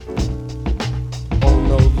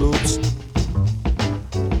loops.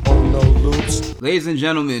 On no loops. Ladies and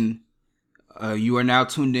gentlemen, you are now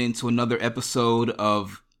tuned in to another episode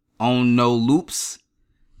of On No Loops.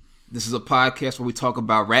 This is a podcast where we talk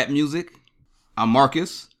about rap music. I'm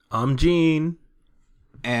Marcus. I'm Gene.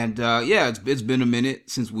 And it's been a minute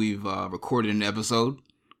since we've recorded an episode.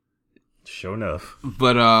 Sure enough.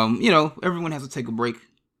 But, everyone has to take a break,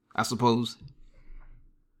 I suppose.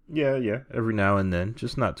 Yeah. Every now and then.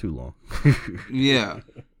 Just not too long. Yeah.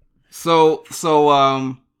 So,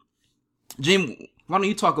 Gene, why don't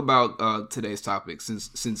you talk about today's topic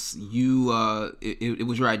since you, it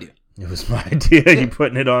was your idea. It was my idea. Yeah. You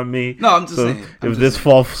putting it on me. No, I'm just saying. If this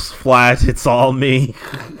falls flat, it's all me.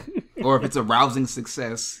 Or if it's a rousing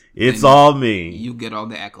success, it's all me. You get all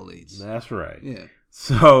the accolades. That's right. Yeah.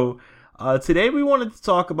 So, today we wanted to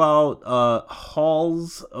talk about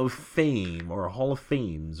Halls of Fame or Hall of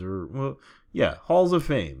Fames Halls of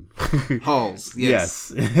Fame. Halls,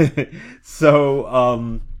 yes. Yes.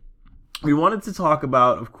 So, we wanted to talk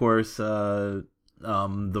about, of course, the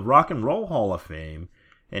Rock and Roll Hall of Fame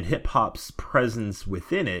and hip hop's presence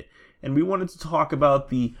within it, and we wanted to talk about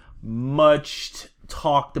the much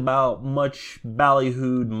talked about, much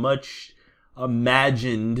ballyhooed, much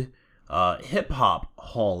imagined hip hop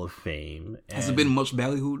Hall of Fame. Has it been much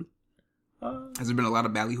ballyhooed? Has there been a lot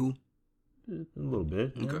of ballyhoo? A little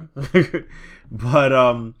bit. Okay.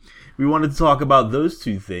 But we wanted to talk about those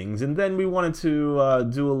two things, and then we wanted to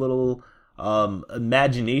do a little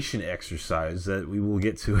imagination exercise that we will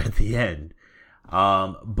get to at the end.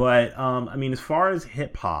 As far as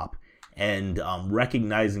hip hop and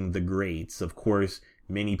recognizing the greats, of course,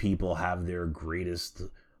 many people have their greatest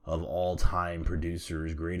of all time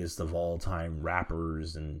producers, greatest of all time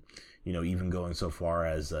rappers, and even going so far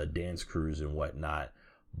as dance crews and whatnot.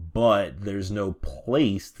 But there's no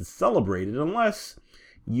place to celebrate it unless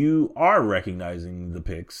you are recognizing the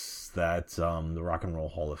picks that the Rock and Roll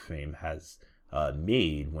Hall of Fame has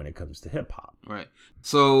made when it comes to hip hop. Right.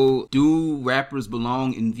 So, do rappers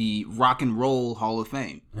belong in the Rock and Roll Hall of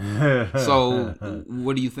Fame? So,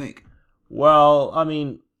 what do you think? Well,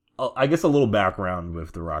 I guess a little background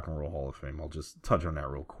with the Rock and Roll Hall of Fame. I'll just touch on that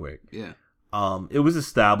real quick. Yeah. It was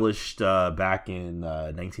established back in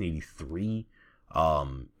 1983.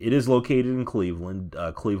 It is located in Cleveland.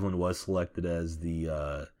 Cleveland was selected as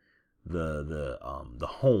the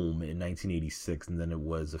home in 1986, and then it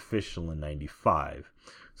was official in 95.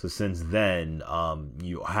 So since then,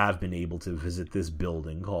 you have been able to visit this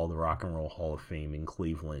building called the Rock and Roll Hall of Fame in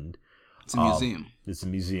Cleveland. It's a museum. It's a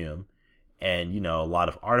museum, and a lot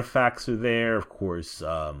of artifacts are there. Of course,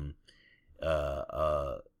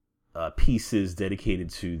 pieces dedicated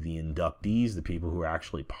to the inductees, the people who are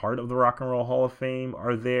actually part of the Rock and Roll Hall of Fame,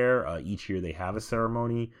 are there. Each year they have a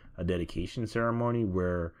dedication ceremony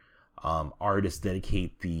where artists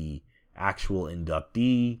dedicate the actual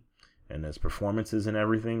inductee, and there's performances and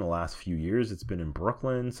everything. The last few years it's been in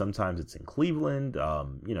Brooklyn, sometimes it's in Cleveland,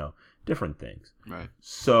 different things. Right.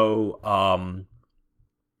 So,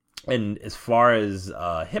 and as far as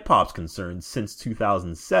hip hop's concerned, since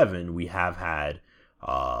 2007, we have had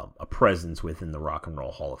a presence within the Rock and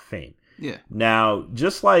Roll Hall of Fame. Yeah. Now,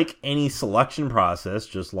 just like any selection process,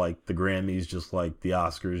 just like the Grammys, just like the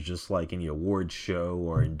Oscars, just like any awards show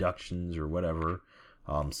or inductions or whatever,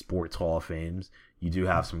 sports Hall of Fames, you do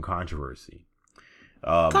have some controversy.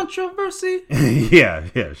 Controversy?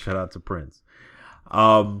 Yeah. Shout out to Prince.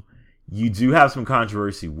 You do have some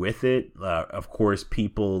controversy with it. Of course,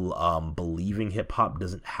 people believing hip hop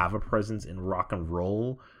doesn't have a presence in rock and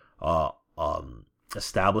roll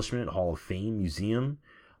establishment, Hall of Fame, museum.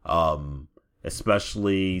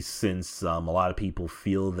 Especially since a lot of people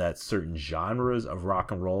feel that certain genres of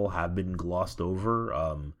rock and roll have been glossed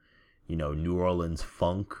over. New Orleans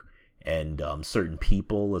funk and certain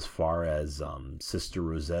people, as far as Sister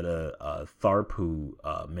Rosetta Tharpe, who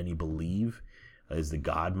many believe is the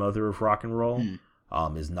godmother of rock and roll,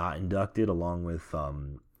 is not inducted, along with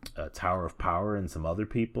Tower of Power and some other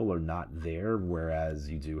people are not there, whereas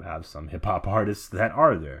you do have some hip-hop artists that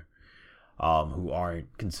are there, who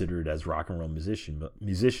aren't considered as rock and roll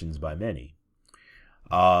musicians by many.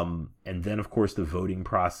 And then, of course, the voting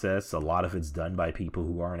process, a lot of it's done by people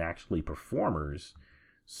who aren't actually performers.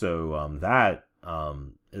 So that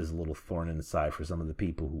is a little thorn in the side for some of the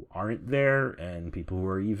people who aren't there and people who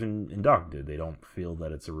are even inducted. They don't feel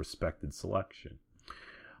that it's a respected selection.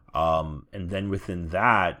 And then within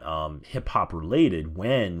that, hip hop related,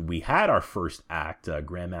 when we had our first act,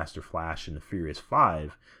 Grandmaster Flash and the Furious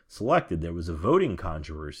Five selected, there was a voting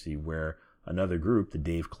controversy where another group, the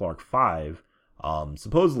Dave Clark Five,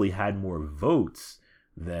 supposedly had more votes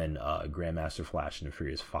than Grandmaster Flash and the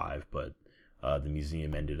Furious Five, but the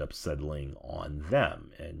museum ended up settling on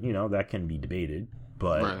them. And, that can be debated,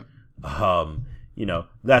 but,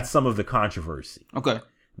 that's some of the controversy. Okay.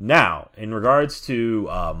 Now, in regards to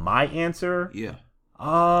my answer, yeah,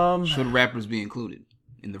 should rappers be included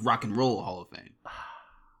in the Rock and Roll Hall of Fame?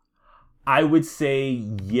 I would say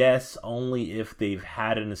yes, only if they've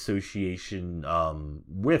had an association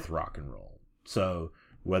with rock and roll. So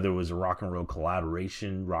whether it was a rock and roll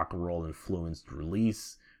collaboration, rock and roll influenced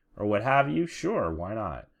release, or what have you, sure, why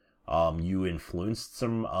not? You influenced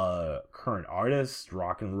some current artists,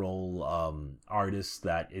 rock and roll artists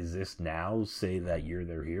that exist now, say that you're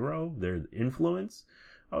their hero, their influence.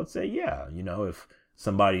 I would say, yeah, if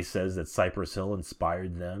somebody says that Cypress Hill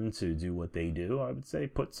inspired them to do what they do, I would say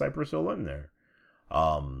put Cypress Hill in there.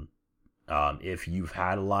 If you've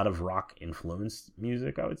had a lot of rock influenced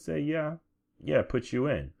music, I would say, yeah, put you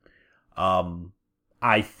in.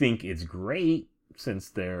 I think it's great, since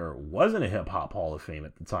there wasn't a hip hop Hall of Fame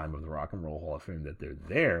at the time of the Rock and Roll Hall of Fame, that they're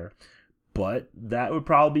there, but that would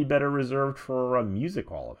probably be better reserved for a music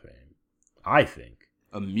Hall of Fame, I think.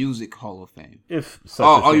 A music Hall of Fame. If such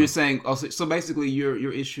a thing. You're saying so basically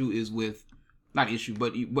your issue is with, not issue,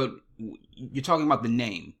 but you're talking about the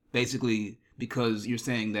name basically, because you're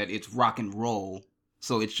saying that it's rock and roll,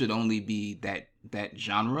 so it should only be that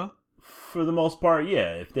genre. For the most part,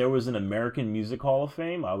 yeah. If there was an American Music Hall of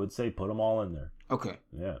Fame, I would say put them all in there. Okay.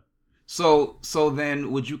 Yeah. So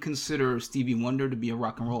then, would you consider Stevie Wonder to be a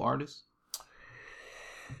rock and roll artist?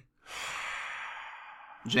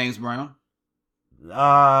 James Brown?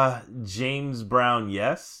 James Brown,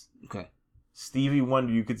 yes. Okay. Stevie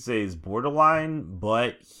Wonder, you could say, is borderline,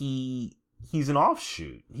 but he's an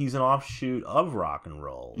offshoot. He's an offshoot of rock and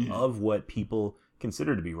roll, of what people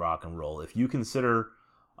consider to be rock and roll. If you consider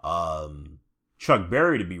Chuck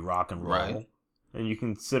Berry to be rock and roll, right, and you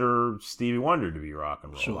consider Stevie Wonder to be rock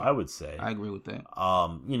and roll, sure, I would say. I agree with that.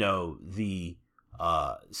 The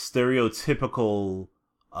stereotypical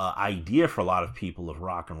idea for a lot of people of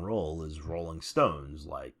rock and roll is Rolling Stones,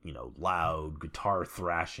 like, loud guitar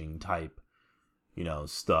thrashing type,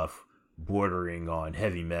 stuff bordering on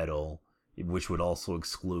heavy metal, which would also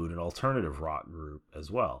exclude an alternative rock group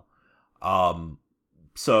as well.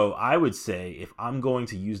 So I would say, if I'm going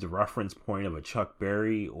to use the reference point of a Chuck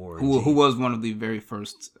Berry or who was one of the very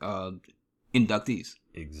first inductees.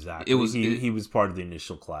 Exactly. He was part of the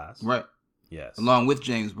initial class. Right. Yes. Along with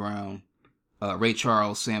James Brown, Ray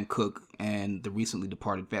Charles, Sam Cooke, and the recently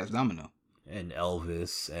departed Fats Domino. And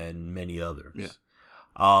Elvis and many others. Yeah.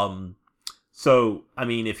 So, I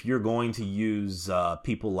mean, if you're going to use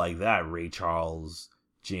people like that, Ray Charles,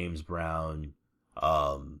 James Brown,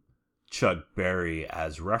 Chuck Berry,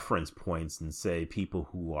 as reference points, and say people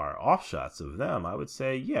who are offshots of them, I would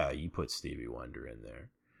say, yeah, you put Stevie Wonder in there.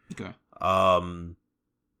 Okay.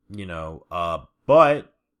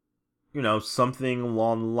 But, something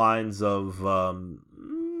along the lines of,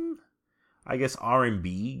 I guess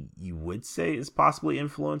R&B, you would say, is possibly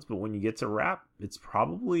influenced, but when you get to rap, it's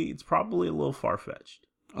probably a little far-fetched.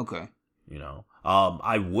 Okay.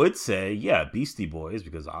 I would say, yeah, Beastie Boys,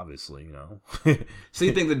 because obviously, So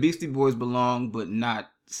you think the Beastie Boys belong, but not,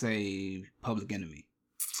 say, Public Enemy?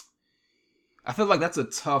 I feel like that's a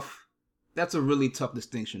really tough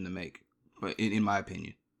distinction to make, but in my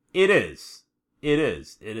opinion. It is.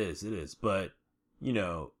 But,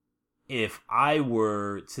 if I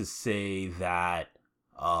were to say that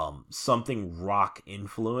something rock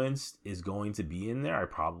influenced is going to be in there, I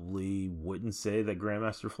probably wouldn't say that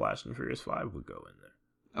Grandmaster Flash and Furious 5 would go in there.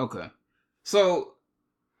 Okay. So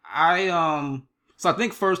I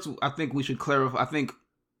think we should clarify. I think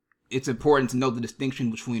it's important to know the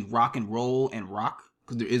distinction between rock and roll and rock,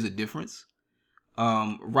 because there is a difference.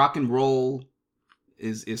 Rock and roll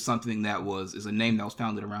is something that is a name that was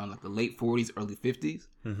founded around like the late 40s, early 50s.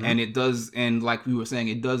 Mm-hmm. And like we were saying,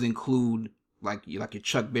 it does include like your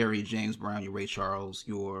Chuck Berry, James Brown, your Ray Charles,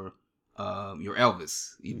 your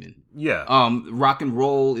Elvis even. Yeah. Rock and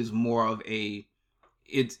roll is more of it's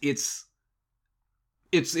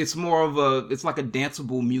more of it's like a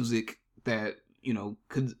danceable music that,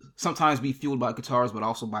 could sometimes be fueled by guitars, but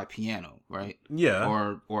also by piano, right?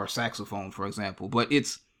 Yeah. Or saxophone, for example. But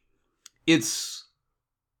it's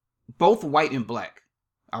both white and black,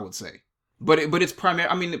 I would say. But it's primary.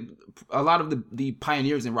 I mean, a lot of the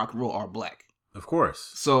pioneers in rock and roll are black. Of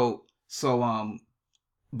course. So,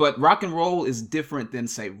 but rock and roll is different than,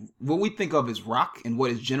 say, what we think of as rock, and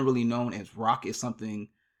what is generally known as rock is something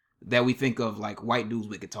that we think of like white dudes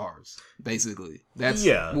with guitars, basically. That's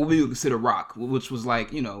what we would consider rock, which was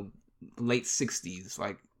like, late 60s,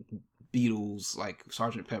 like Beatles, like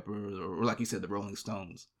Sgt. Pepper, or like you said, the Rolling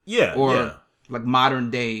Stones. Yeah. Like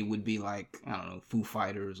modern day would be like, I don't know, Foo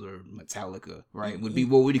Fighters or Metallica, right? Would be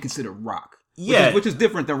what would you consider rock? Which is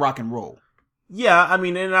different than rock and roll. Yeah, I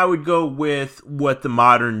mean, and I would go with what the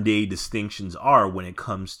modern day distinctions are when it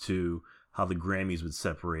comes to how the Grammys would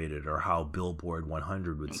separate it or how Billboard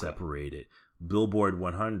 100 would separate it. Billboard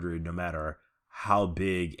 100, no matter how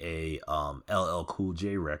big a LL Cool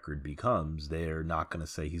J record becomes, they're not going to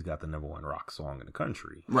say he's got the number one rock song in the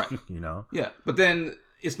country. Right. You know? Yeah, but then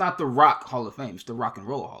it's not the Rock Hall of Fame, it's the Rock and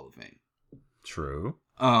Roll Hall of Fame. True.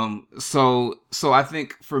 So I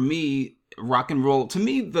think for me, rock and roll, to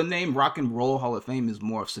me, the name Rock and Roll Hall of Fame is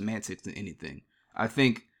more of semantics than anything. I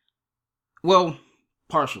think, well,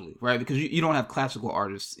 partially, right? Because you don't have classical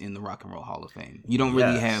artists in the Rock and Roll Hall of Fame. You don't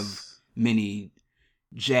really have many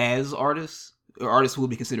jazz artists, or artists who would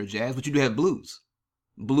be considered jazz, but you do have blues.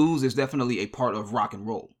 Blues is definitely a part of rock and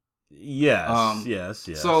roll. Yes,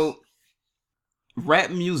 yes. So,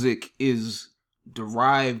 rap music is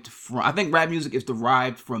derived from, I think rap music is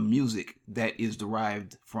derived from music that is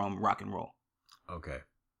derived from rock and roll. Okay.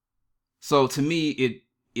 So to me,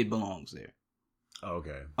 it belongs there.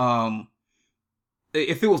 Okay.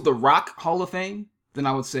 If it was the Rock Hall of Fame, then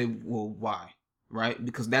I would say, well, why? Right?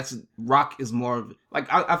 Because rock is more of, like,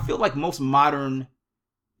 I feel like most modern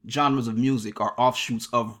genres of music are offshoots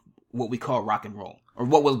of what we call rock and roll, or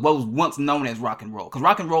what was once known as rock and roll. Because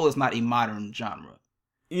rock and roll is not a modern genre.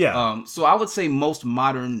 Yeah. So I would say most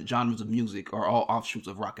modern genres of music are all offshoots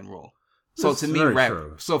of rock and roll. So That's to me, very rap.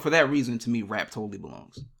 true. So for that reason, to me, rap totally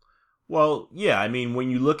belongs. Well, yeah. I mean, when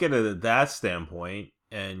you look at it at that standpoint,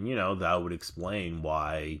 and that would explain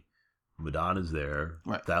why Madonna's there.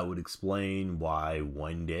 Right. That would explain why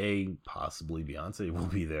one day possibly Beyonce will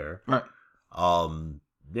be there. Right.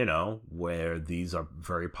 Where these are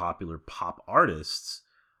very popular pop artists.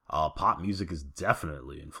 Pop music is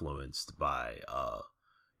definitely influenced by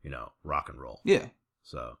rock and roll. Yeah.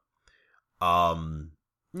 So,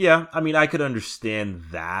 yeah, I mean, I could understand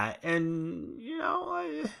that, and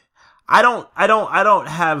I don't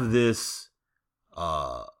have this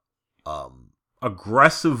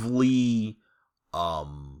aggressively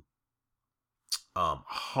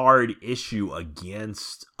hard issue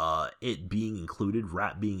against it being included,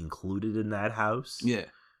 rap being included in that house. Yeah.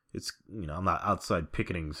 It's I'm not outside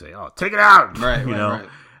picketing and say, "Oh, take it out." Right. Right.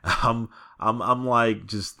 Right. I'm like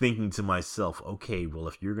just thinking to myself, okay, well,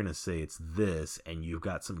 if you're gonna say it's this and you've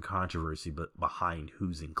got some controversy but behind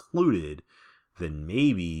who's included, then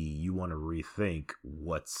maybe you want to rethink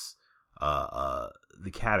what's the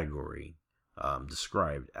category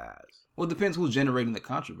described as. Well, it depends who's generating the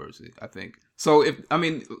controversy, I think. So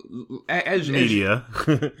as media.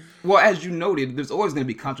 As you noted, there's always going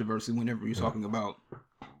to be controversy whenever you're talking about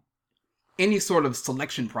any sort of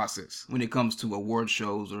selection process when it comes to award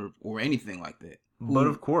shows or anything like that. But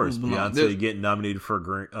of course, Beyonce getting nominated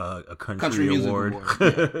for a country music award.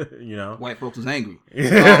 Yeah. White folks was angry.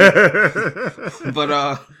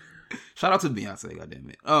 But shout out to Beyonce,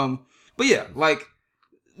 goddammit. But yeah, like,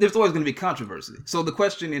 there's always going to be controversy. So the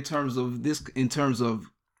question in terms of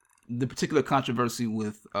the particular controversy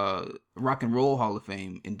with Rock and Roll Hall of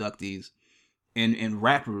Fame inductees and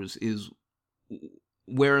rappers is,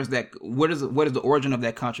 what is the origin of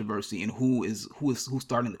that controversy, and who's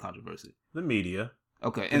starting the controversy? The media.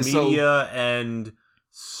 Okay, and the media and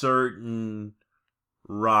certain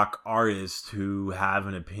rock artists who have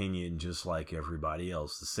an opinion just like everybody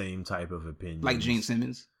else, the same type of opinion, like Gene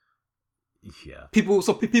Simmons. Yeah, people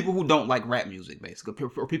who don't like rap music, basically,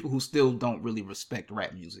 or people who still don't really respect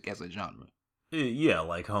rap music as a genre. Yeah,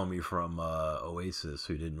 like homie from Oasis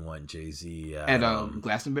who didn't want Jay-Z at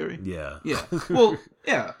Glastonbury. Yeah. Well,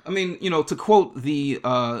 yeah. I mean, to quote the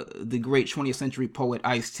great 20th century poet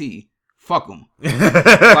Ice-T, fuck them.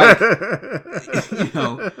 Like,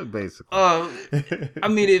 basically. I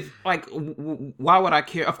mean, why would I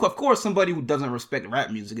care? Of course, somebody who doesn't respect rap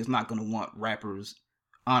music is not going to want rappers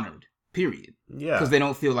honored. Period. Yeah. Because they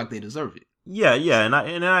don't feel like they deserve it. Yeah, and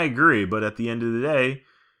I agree. But at the end of the day,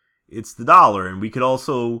 it's the dollar, and we could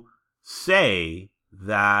also say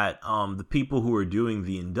that the people who are doing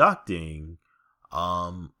the inducting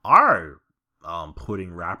are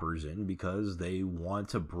putting rappers in because they want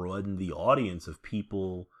to broaden the audience of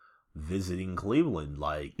people visiting Cleveland.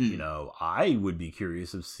 Like, I would be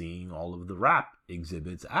curious of seeing all of the rap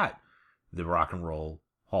exhibits at the Rock and Roll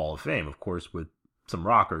Hall of Fame, of course, with some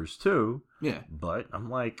rockers too. Yeah. But I'm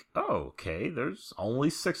like, oh, okay, there's only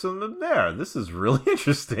 6 of them there. This is really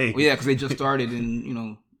interesting. Well, yeah, because they just started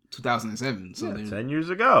in, 2007. So 10 years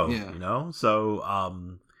ago. Yeah. So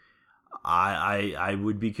I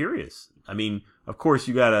would be curious. I mean, of course,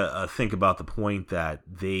 you gotta think about the point that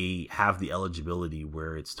they have the eligibility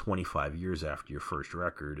where it's 25 years after your first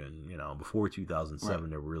record, and before 2007,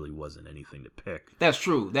 there really wasn't anything to pick. That's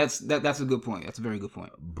true. That's a good point. That's a very good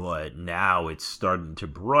point. But now it's starting to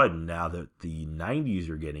broaden. Now that the 90s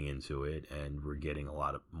are getting into it, and we're getting a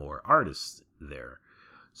lot of more artists there.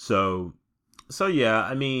 So yeah,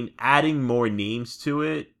 I mean, adding more names to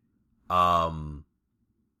it,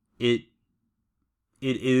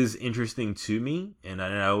 it is interesting to me, and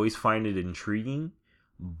I always find it intriguing,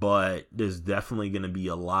 but there's definitely going to be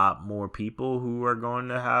a lot more people who are going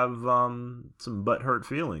to have some butthurt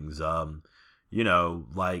feelings.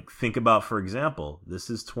 Like, think about, for example, this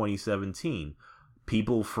is 2017.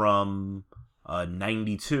 People from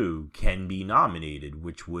 92 can be nominated,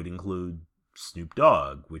 which would include Snoop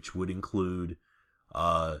Dogg, which would include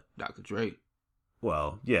Dr. Dre.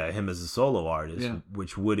 Well, yeah, him as a solo artist,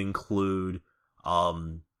 which would include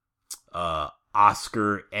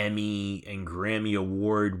Oscar, Emmy, and Grammy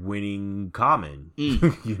Award winning Common.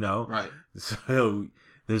 Right. So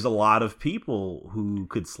there's a lot of people who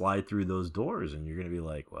could slide through those doors, and you're gonna be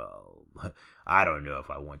like, well, I don't know if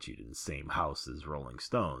I want you in the same house as Rolling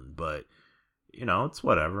Stone, but it's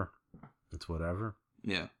whatever. It's whatever.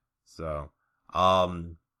 Yeah. So,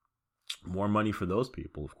 more money for those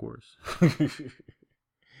people, of course.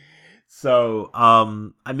 So,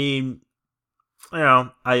 I mean,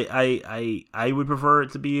 I would prefer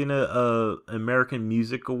it to be in a American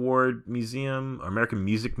Music Award Museum or American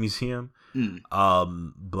Music Museum.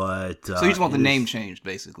 But so you just want the name changed,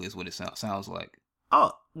 basically, is what it sounds like.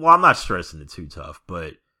 Oh, well, I'm not stressing it too tough,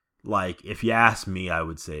 but like, if you ask me, I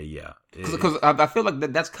would say, yeah. Because I feel like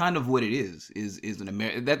that's kind of what it is an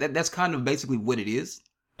American. That's kind of basically what it is.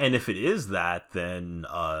 And if it is that, then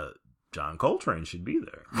John Coltrane should be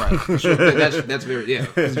there. Right. Sure. That's very, yeah.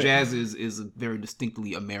 Because jazz is a very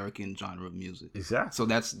distinctly American genre of music. Exactly. So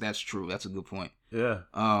that's true. That's a good point. Yeah.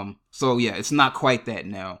 So yeah, it's not quite that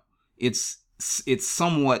now. It's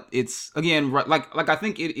somewhat, it's again, like I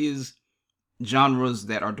think it is genres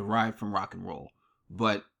that are derived from rock and roll.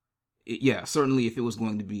 But certainly if it was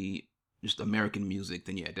going to be just American music,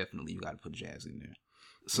 then yeah, definitely you got to put jazz in there.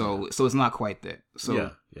 So it's not quite that.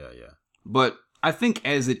 So yeah. But I think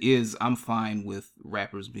as it is, I'm fine with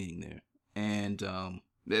rappers being there, and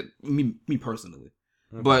me personally.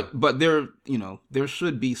 Okay. But there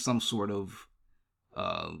should be some sort of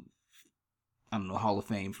I don't know, Hall of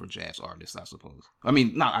Fame for jazz artists, I suppose. I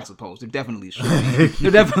mean, not I suppose. There definitely should be.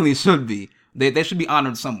 There definitely should be. They should be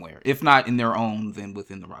honored somewhere. If not in their own, then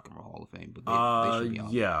within the Rock and Roll Hall of Fame. But they should be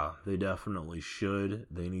honored. Yeah, they definitely should.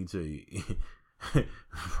 They need to...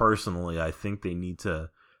 Personally, I think they need to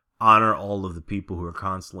honor all of the people who are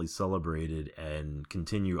constantly celebrated and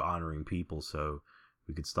continue honoring people so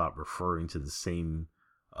we could stop referring to the same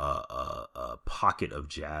pocket of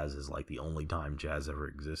jazz as like the only time jazz ever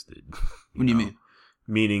existed. What do you mean?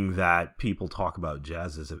 Meaning that people talk about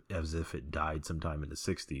jazz as if it died sometime in the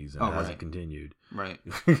 60s and hasn't continued. Right.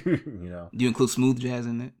 Do you include smooth jazz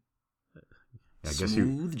in it? I guess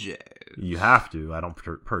smooth jazz. You have to. I don't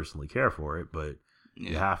personally care for it, but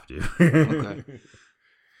you have to. Okay.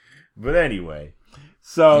 But anyway,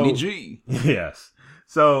 so Kenny G. Yes.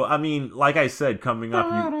 So I mean, like I said, coming up,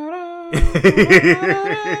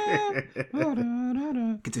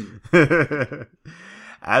 Continue.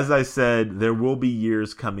 As I said, there will be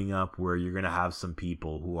years coming up where you're going to have some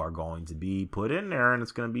people who are going to be put in there, and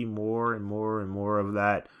it's going to be more and more and more of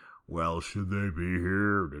that. Well, should they be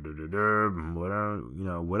here?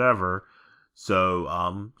 Whatever. So,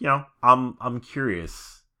 I'm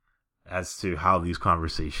curious as to how these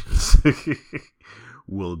conversations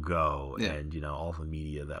will go, and all the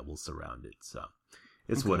media that will surround it. So,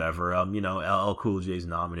 it's whatever. LL Cool J's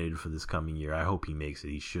nominated for this coming year. I hope he makes it.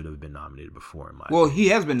 He should have been nominated before. In my opinion. He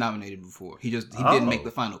has been nominated before. He didn't make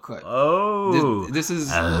the final cut. This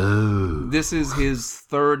is his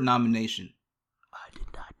third nomination.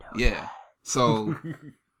 Yeah. So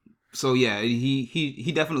yeah,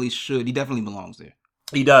 he definitely should. He definitely belongs there.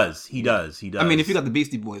 He does. I mean, if you got the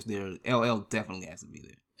Beastie Boys there, LL definitely has to be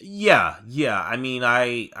there. Yeah. I mean,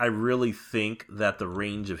 I really think that the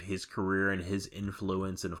range of his career and his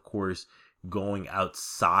influence, and of course, going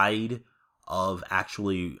outside of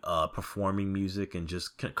actually performing music and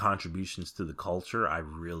just contributions to the culture, I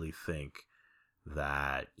really think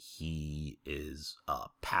that he is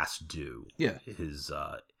past due. Yeah. His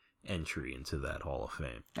entry into that Hall of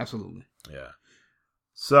Fame. Absolutely. Yeah.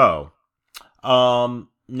 So,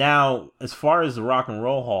 now, as far as the Rock and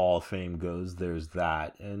Roll Hall of Fame goes, there's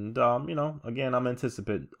that. And, again, I'm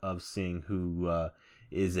anticipating of seeing who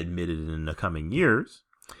is admitted in the coming years.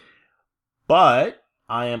 But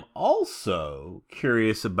I am also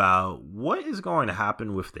curious about what is going to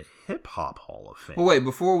happen with the Hip Hop Hall of Fame. Well, wait,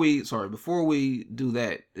 before we do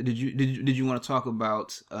that, did you want to talk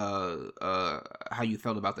about how you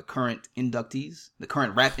felt about the current inductees, the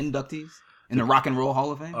current rap inductees in the Rock and Roll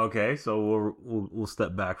Hall of Fame? Okay, so we'll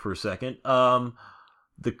step back for a second. You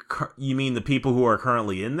mean the people who are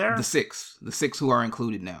currently in there? The six who are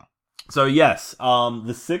included now. So yes,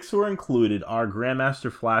 the 6 who are included are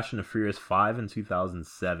Grandmaster Flash and the Furious 5 in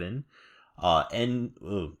 2007,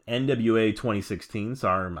 NWA 2016,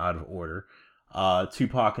 sorry I'm out of order,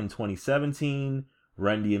 Tupac in 2017,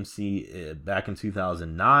 Run DMC back in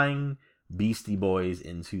 2009, Beastie Boys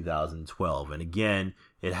in 2012, and again,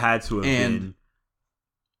 it had to have been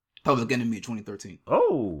Public Enemy in 2013.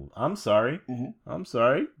 Oh, I'm sorry. Mm-hmm. I'm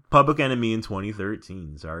sorry. Public Enemy in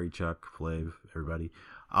 2013. Sorry, Chuck, Flav, everybody.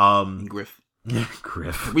 And Griff.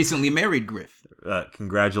 Griff. Recently married Griff.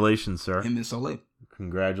 Congratulations, sir. Him and Soleil.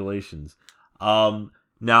 Congratulations. Now,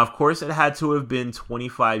 of course, it had to have been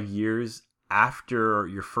 25 years after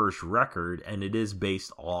your first record, and it is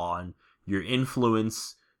based on your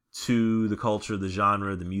influence to the culture, the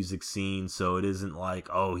genre, the music scene. So it isn't like,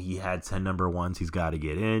 oh, he had 10 number ones, he's got to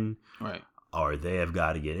get in. Right. Or they have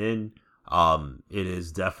got to get in. It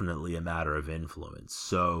is definitely a matter of influence.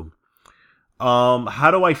 So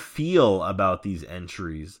how do I feel about these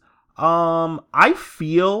entries? I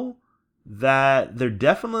feel that they're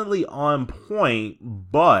definitely on point,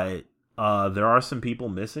 but there are some people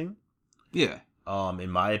missing. Yeah.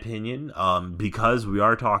 In my opinion, because we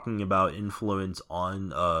are talking about influence on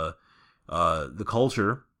the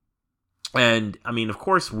culture. And, I mean, of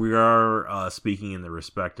course, we are speaking in the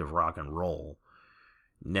respect of rock and roll.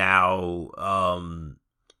 Now,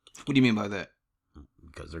 what do you mean by that?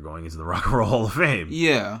 Because they're going into the Rock and Roll Hall of Fame.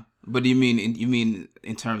 Yeah, but do you mean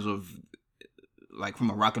in terms of like from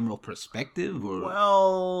a rock and roll perspective, or?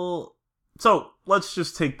 Well, so let's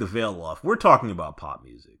just take the veil off. We're talking about pop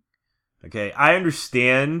music. Okay, I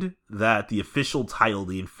understand that the official title,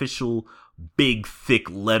 the official big thick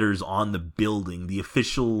letters on the building, the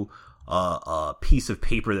official piece of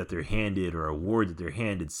paper that they're handed or award that they're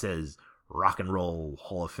handed says Rock and Roll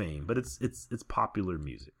Hall of Fame, but it's popular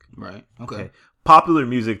music. Right. Okay. Popular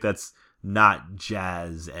music that's not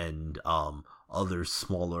jazz and other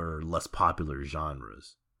smaller, less popular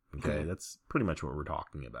genres. Okay, that's pretty much what we're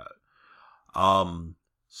talking about.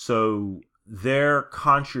 So their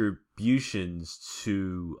contributions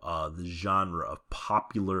to the genre of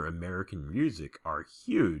popular American music are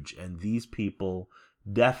huge, and these people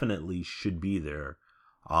definitely should be there.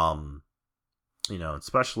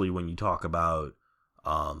 Especially when you talk about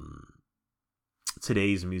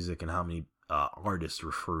today's music and how many artists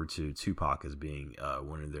refer to Tupac as being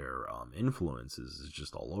one of their influences is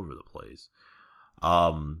just all over the place.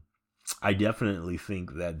 I definitely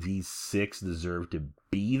think that these 6 deserve to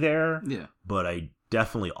be there. Yeah. But I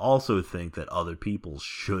definitely also think that other people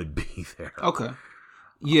should be there. Okay.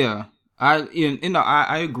 Yeah. I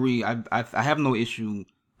agree. I have no issue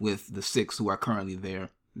with the 6 who are currently there.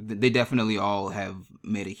 They definitely all have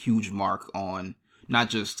made a huge mark on not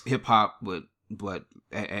just hip hop, but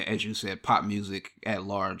as you said, pop music at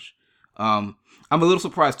large. I'm a little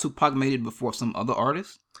surprised Tupac made it before some other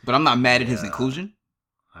artists, but I'm not mad at his inclusion.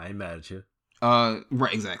 I ain't mad at you.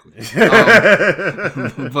 Right, exactly. The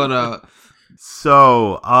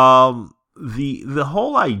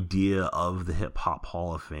whole idea of the Hip Hop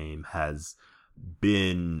Hall of Fame has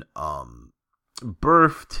been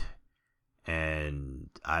birthed, and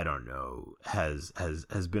I don't know, has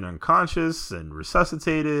been unconscious and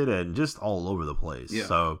resuscitated and just all over the place. Yeah.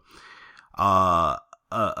 So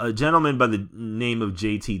a gentleman by the name of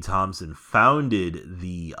J.T. Thompson founded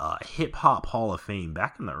the Hip Hop Hall of Fame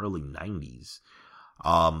back in the early 90s,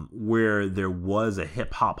 where there was a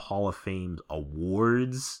Hip Hop Hall of Fame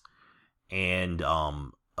awards, and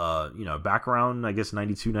back around, I guess,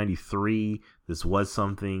 92, 93, this was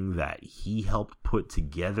something that he helped put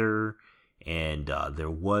together, and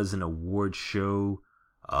there was an award show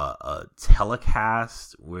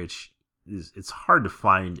telecast, which it's hard to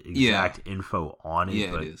find exact info on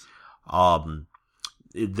it, but it is.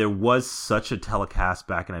 There was such a telecast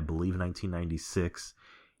back in, I believe, 1996,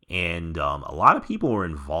 and a lot of people were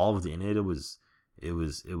involved in it. It was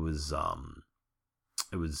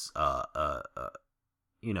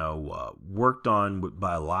worked on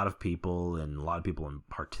by a lot of people, and a lot of people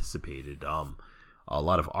participated. A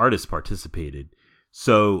lot of artists participated.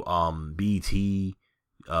 So BET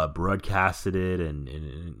broadcasted it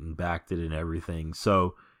and backed it and everything.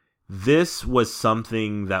 So this was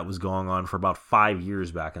something that was going on for about 5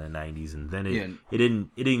 years back in the 90s, and then it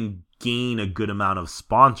didn't gain a good amount of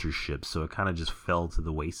sponsorship, so it kind of just fell to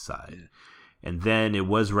the wayside. Yeah. And then it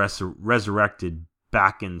was resurrected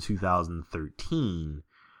back in 2013,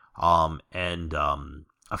 and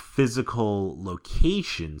a physical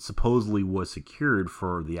location supposedly was secured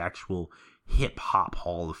for the actual Hip Hop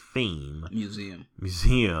Hall of Fame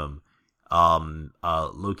museum,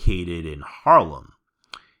 located in Harlem.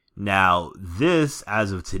 Now, this,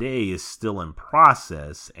 as of today, is still in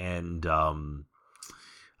process, and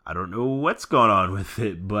I don't know what's going on with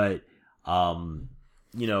it, but there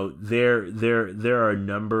are a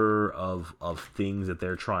number of things that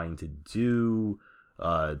they're trying to do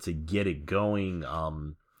to get it going.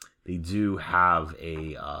 They do have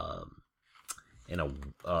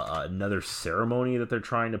another ceremony that they're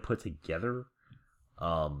trying to put together.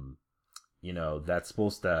 That's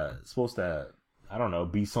supposed to I don't know,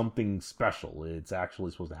 be something special. It's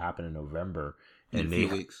actually supposed to happen in November in a few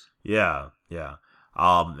weeks. Yeah.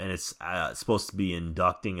 And it's supposed to be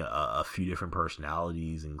inducting a few different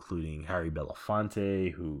personalities, including Harry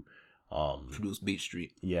Belafonte, who produced Beat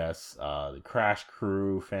Street. Yes, the Crash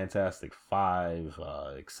Crew, Fantastic Five,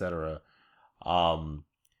 etc.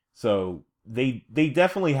 So they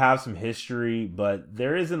definitely have some history, but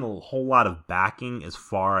there isn't a whole lot of backing as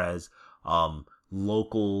far as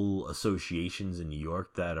local associations in New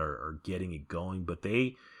York that are getting it going. But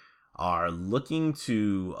they are looking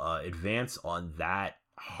to advance on that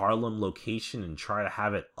Harlem location and try to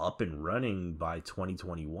have it up and running by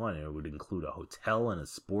 2021. It would include a hotel and a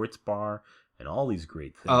sports bar and all these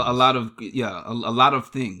great things. A lot of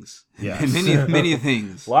things. Yeah, many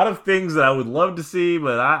things. A lot of things that I would love to see,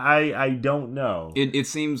 but I don't know. It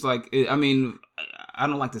seems like I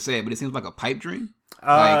don't like to say it, but it seems like a pipe dream.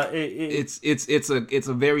 It's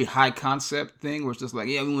a very high concept thing where it's just like,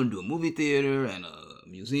 yeah, we want to do a movie theater and a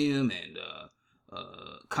museum and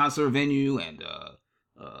concert venue and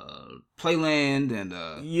playland and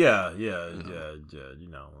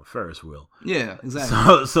Ferris wheel. Yeah,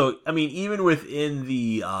 exactly. So I mean, even within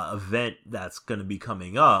the event that's going to be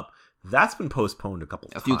coming up, that's been postponed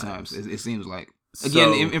a few times. It seems like.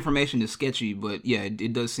 Again, information is sketchy, but yeah,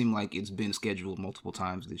 it does seem like it's been scheduled multiple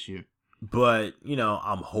times this year. But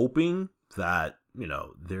I'm hoping that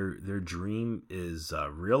their dream is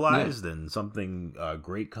realized and something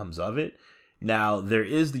great comes of it. Now, there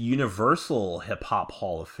is the Universal Hip Hop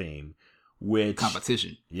Hall of Fame, which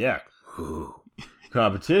competition. Yeah,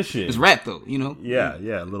 competition. It's rap though, Yeah,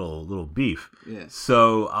 little beef. Yeah.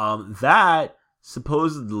 So that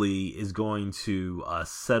supposedly is going to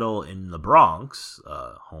settle in the Bronx,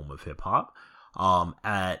 home of hip hop,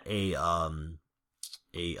 at a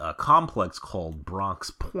complex called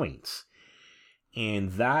Bronx Point.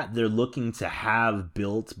 And that they're looking to have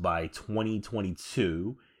built by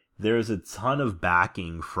 2022. There's a ton of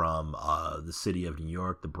backing from the city of New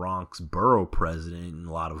York, the Bronx borough president, and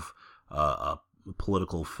a lot of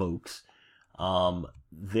political folks.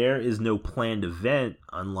 There is no planned event,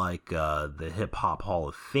 unlike the Hip Hop Hall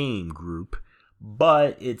of Fame group,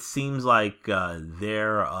 but it seems like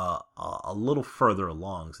they're a little further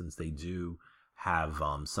along since they do have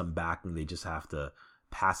some backing. They just have to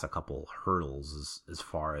pass a couple hurdles as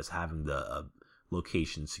far as having the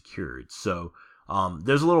location secured. So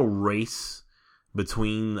there's a little race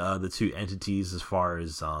between the two entities as far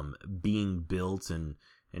as being built and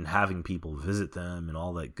having people visit them and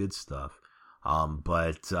all that good stuff.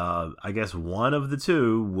 But I guess one of the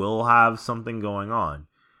two will have something going on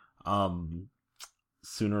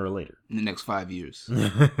sooner or later. In the next 5 years.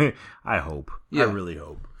 I hope. Yeah. I really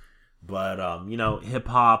hope. But hip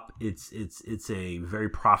hop, it's a very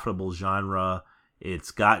profitable genre.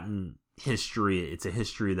 It's gotten history. It's a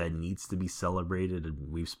history that needs to be celebrated,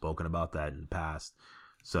 and we've spoken about that in the past.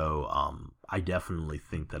 So I definitely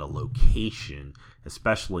think that a location,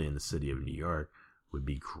 especially in the city of New York, would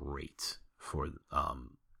be great for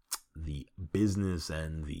the business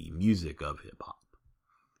and the music of hip hop.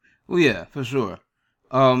 Well, yeah, for sure.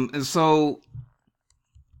 And so,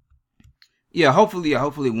 yeah,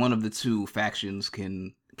 hopefully one of the two factions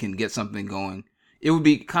can get something going. It would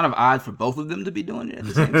be kind of odd for both of them to be doing it at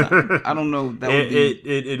the same time. I don't know.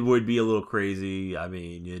 It would be a little crazy. I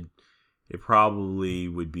mean, it probably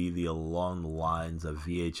would be along the lines of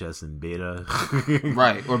VHS and beta,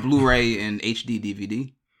 right? Or Blu-ray and HD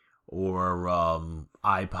DVD, or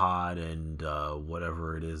iPod and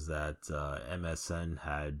whatever it is that MSN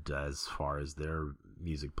had as far as their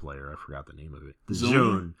music player. I forgot the name of it.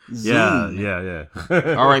 Zune. Yeah.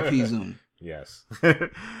 R.I.P. Zune. Yes,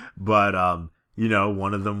 but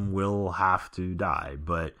one of them will have to die.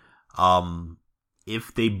 But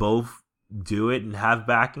if they both do it and have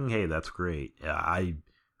backing, hey, that's great. I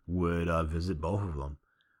would visit both of them.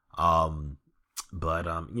 But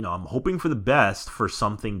I'm hoping for the best for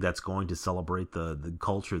something that's going to celebrate the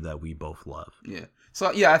culture that we both love. Yeah.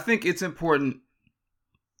 So yeah, I think it's important.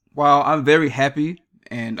 While I'm very happy,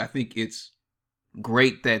 and I think it's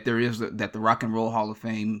great that that the Rock and Roll Hall of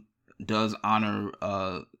Fame does honor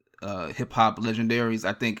hip hop legendaries.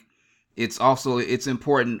 I think it's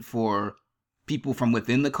important for people from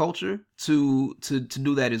within the culture to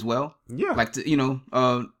do that as well. Yeah. Like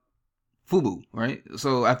FUBU, right?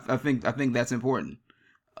 So I think that's important.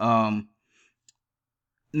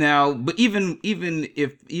 Now, but even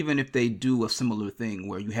if they do a similar thing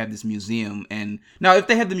where you have this museum, and now if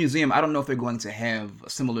they have the museum, I don't know if they're going to have a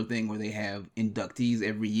similar thing where they have inductees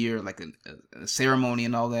every year, like a ceremony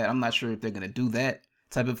and all that. I'm not sure if they're going to do that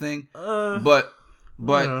type of thing. But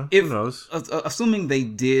yeah, if who knows? Assuming they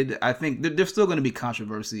did, I think there's still going to be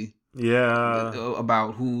controversy. Yeah.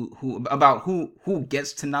 About who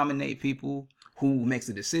gets to nominate people, who makes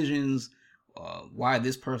the decisions. Why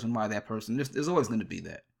this person? Why that person? There's always going to be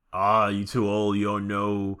that. You too old. You don't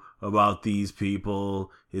know about these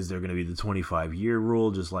people. Is there going to be the 25-year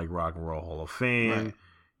rule, just like Rock and Roll Hall of Fame?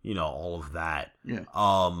 Right. All of that. Yeah.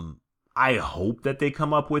 I hope that they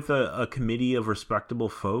come up with a committee of respectable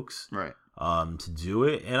folks. Right. To do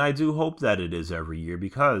it, and I do hope that it is every year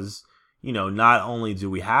because not only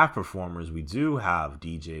do we have performers, we do have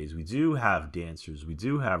DJs, we do have dancers, we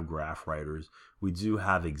do have graph writers, we do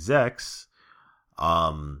have execs.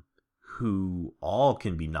 Who all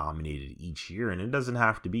can be nominated each year, and it doesn't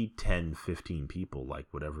have to be 10, 15 people, like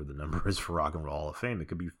whatever the number is for Rock and Roll Hall of Fame. It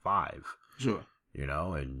could be 5. Sure.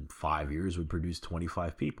 And 5 years would produce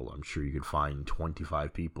 25 people. I'm sure you could find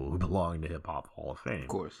 25 people who belong to Hip Hop Hall of Fame. Of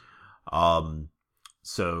course.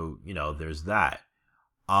 So, there's that.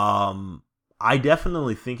 I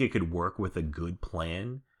definitely think it could work with a good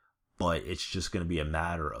plan, but it's just going to be a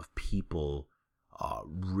matter of people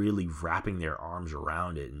really wrapping their arms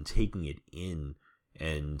around it and taking it in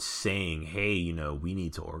and saying, hey, we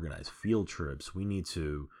need to organize field trips. We need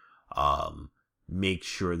to make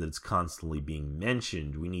sure that it's constantly being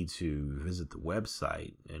mentioned. We need to visit the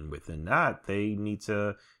website. And within that, they need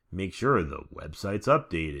to make sure the website's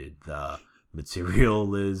updated. The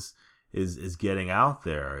material is getting out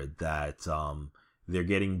there, that they're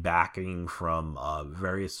getting backing from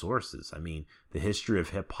various sources. I mean, the history of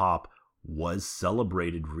hip hop was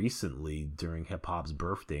celebrated recently during hip hop's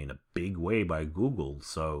birthday in a big way by Google.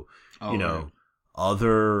 So, right.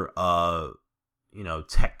 Other,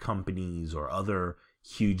 tech companies or other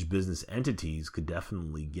huge business entities could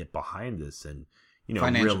definitely get behind this and,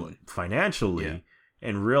 financially yeah.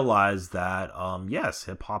 And realize that, yes,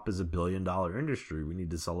 hip hop is $1 billion industry. We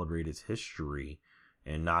need to celebrate its history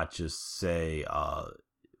and not just say,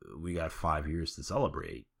 we got 5 years to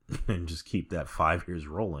celebrate and just keep that 5 years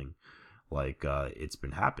rolling. Like it's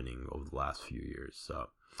been happening over the last few years. So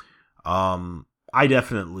I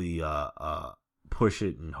definitely push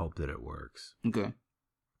it and hope that it works. Okay.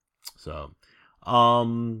 So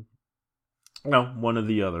one of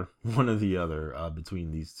the other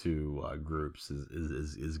between these two groups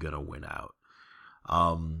is gonna win out.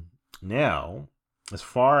 Now, as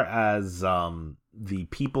far as the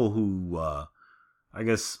people who I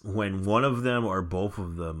guess when one of them or both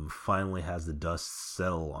of them finally has the dust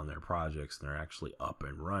settle on their projects and they're actually up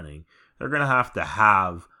and running, they're going to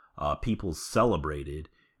have people celebrated,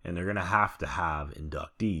 and they're going to have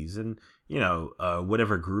inductees. And,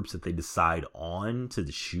 whatever groups that they decide on to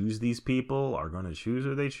choose these people are going to choose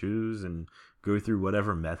who they choose and go through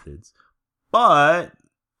whatever methods. But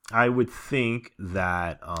I would think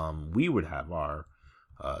that we would have our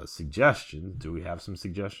suggestions. Do we have some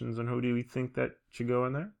suggestions on who do we think that should go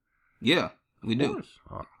in there? Yeah, we do.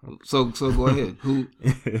 Oh, okay. So go ahead. Who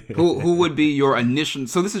would be your initial?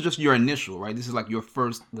 So this is just your initial, right? This is like the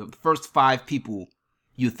first 5 people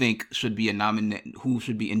you think should be who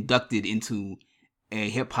should be inducted into a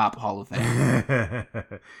hip hop Hall of Fame.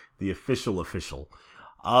 The official.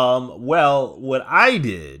 Well, what I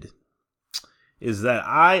did is that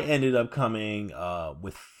I ended up coming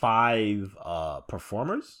with 5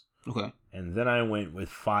 performers. Okay. And then I went with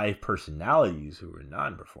 5 personalities who were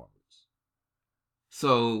non-performers.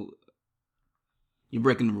 So you're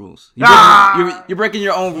breaking the rules. You're breaking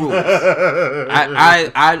your own rules. I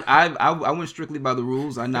went strictly by the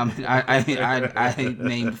rules. I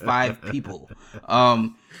named 5 people.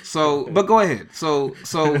 But go ahead. So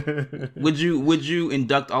would you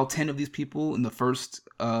induct all 10 of these people in the first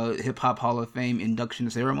Hip Hop Hall of Fame induction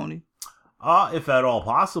ceremony? If at all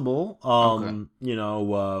possible. Okay.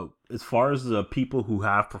 As far as the people who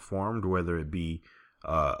have performed, whether it be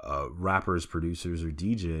rappers, producers, or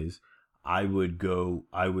DJs, I would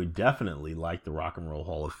definitely, like the Rock and Roll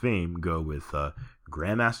Hall of Fame, go with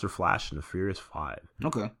Grandmaster Flash and the Furious Five.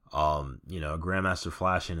 Okay. Grandmaster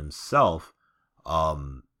Flash in himself,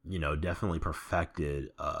 definitely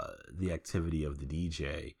perfected the activity of the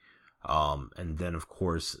DJ. And then, of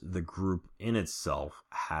course, the group in itself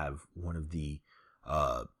have one of the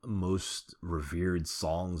most revered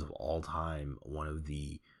songs of all time, one of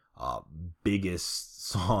the biggest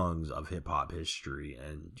songs of hip hop history,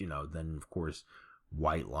 and then of course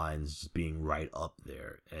White Lines just being right up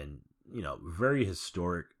there, and very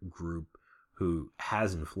historic group who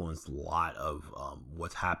has influenced a lot of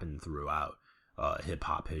what's happened throughout hip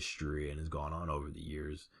hop history and has gone on over the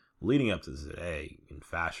years leading up to today in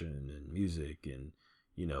fashion and music and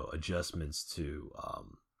adjustments to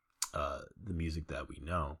the music that we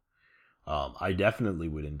know. I definitely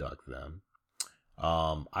would induct them.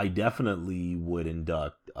 I definitely would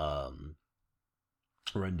induct Run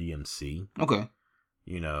DMC. Okay.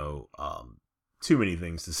 Too many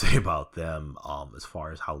things to say about them as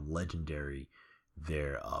far as how legendary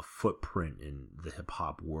their footprint in the hip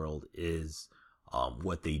hop world is,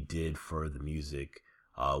 what they did for the music,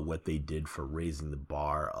 what they did for raising the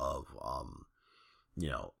bar of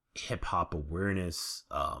hip hop awareness,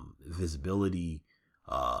 visibility,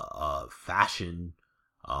 fashion,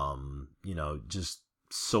 just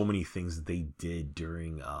so many things that they did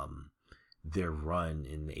during their run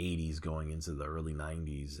in the 80s going into the early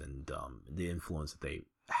 90s, and the influence that they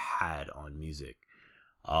had on music.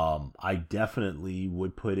 I definitely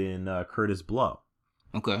would put in Curtis Blow.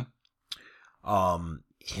 Okay.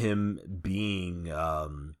 Him being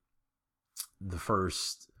the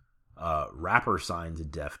first rapper signed to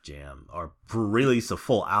Def Jam, or release a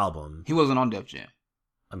full album. He wasn't on Def Jam.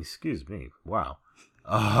 Excuse me. Wow.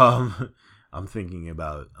 I'm thinking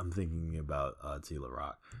about Tila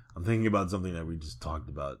Rock. I'm thinking about something that we just talked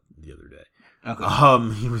about the other day. Okay.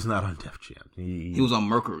 He was not on Def Jam. He was on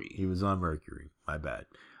Mercury. He was on Mercury. My bad.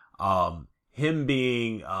 Him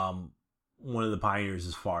being one of the pioneers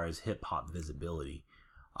as far as hip hop visibility.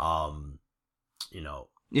 Yeah,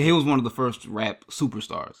 he was one of the first rap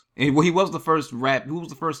superstars. And he was the first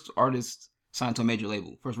artist signed to a major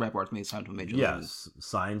label. First rap artist signed to a major label. Yes,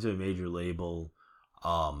 signed to a major label.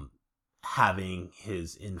 Having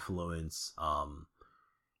his influence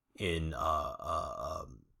in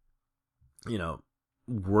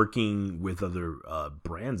working with other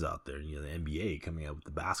brands out there. The NBA coming out with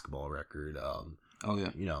the basketball record. Oh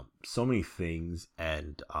yeah. So many things,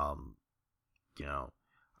 and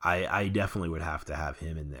I definitely would have to have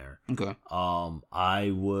him in there. Okay.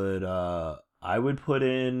 I would put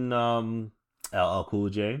in LL Cool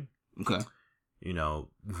J. Okay.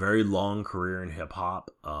 Very long career in hip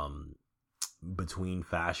hop. Between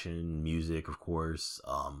fashion, music, of course,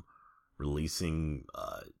 releasing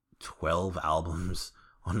 12 albums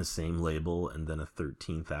on the same label, and then a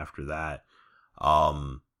 13th after that.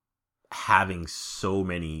 Having so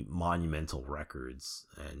many monumental records,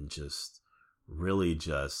 and just really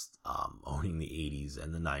just owning the 80s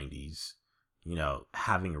and the 90s,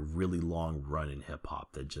 having a really long run in hip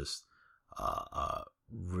hop that just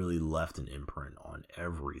really left an imprint on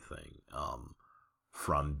everything,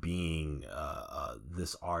 from being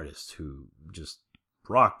this artist who just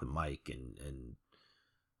rocked the mic and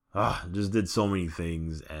just did so many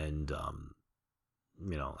things, and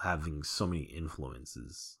having so many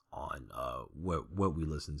influences on what we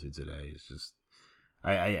listen to today. Is just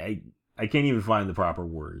I can't even find the proper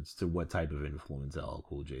words to what type of influence LL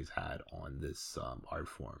Cool J's had on this art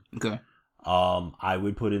form. Okay. I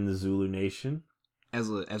would put in the Zulu Nation as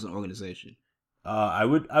an organization. I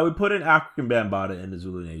would put in African Bambaataa and the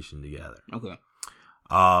Zulu Nation together. Okay.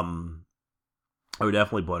 I would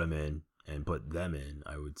definitely put them in, and put them in,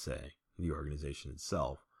 I would say, the organization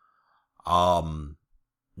itself.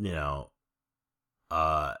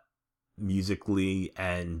 Musically,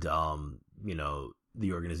 and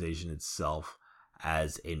the organization itself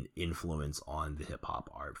as an influence on the hip hop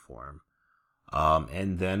art form.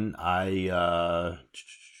 And then I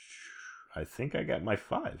think I got my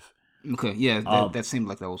 5. Okay, yeah, that seemed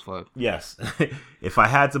like that was 5. Yes. If I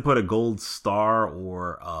had to put a gold star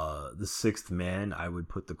or the 6th man, I would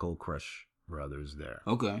put the Cold Crush Brothers there.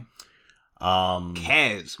 Okay.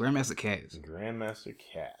 Grandmaster Caz.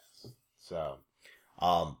 So,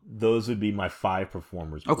 those would be my 5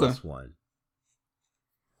 performers okay. plus 1.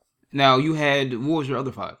 Now, what was your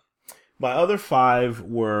other 5? My other 5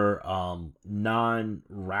 were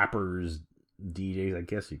non-rappers, DJs, I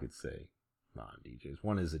guess you could say. Non-DJs.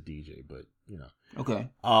 One is a DJ, but Okay.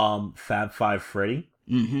 Fab Five Freddy.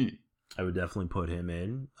 Mm-hmm. I would definitely put him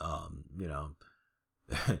in.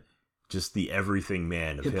 just the everything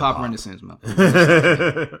man of Hip-hop hip-hop. Renaissance, man.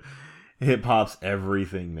 Hip-hop's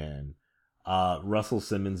everything man. Russell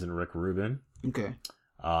Simmons and Rick Rubin. Okay.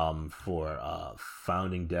 For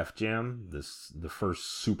founding Def Jam, the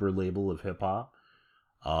first super label of hip-hop.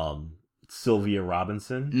 Sylvia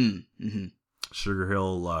Robinson, Sugar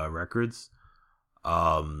Hill Records.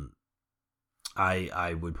 I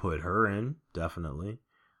would put her in, definitely.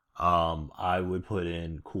 I would put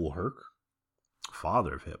in Kool Herc,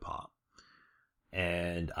 father of hip hop,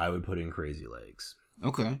 and I would put in Crazy Legs.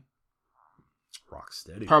 Okay.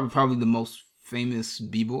 Rocksteady. Probably the most famous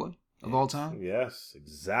b-boy of all time. Yes,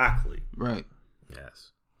 exactly. Right.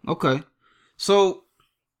 Yes. Okay. So,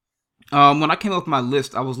 when I came up with my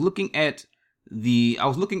list, I was looking at the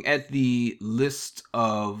list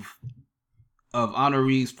of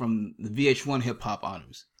honorees from the VH1 Hip Hop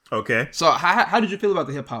Honors. Okay. So, how did you feel about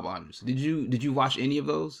the Hip Hop Honors? Did you watch any of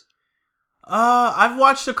those? I've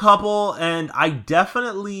watched a couple, and I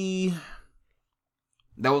definitely.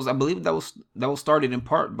 I believe that was started in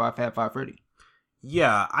part by Fab Five Freddy.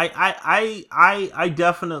 Yeah, I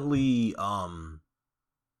definitely I'm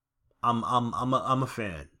a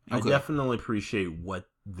fan. Okay. I definitely appreciate what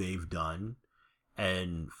they've done,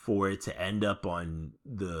 and for it to end up on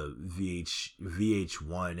the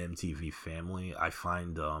VH1 MTV family, I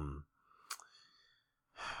find I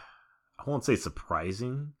won't say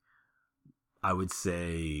surprising. I would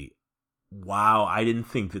say, wow, I didn't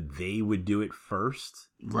think that they would do it first.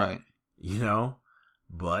 Right. You know,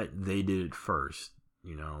 but they did it first,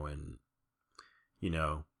 you know, and, you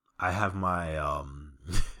know, I have my,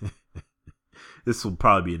 this will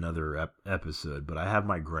probably be another episode, but I have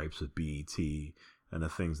my gripes with BET and the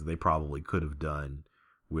things that they probably could have done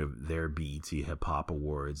with their BET Hip Hop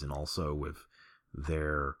Awards and also with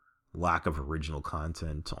their lack of original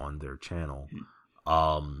content on their channel.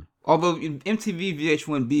 Although MTV,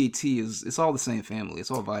 VH1, BET it's all the same family.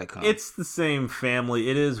 It's all Viacom. It's the same family.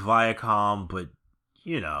 It is Viacom, but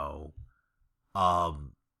you know, a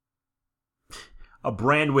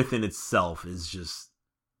brand within itself is just.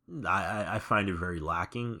 I find it very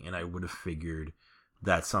lacking, and I would have figured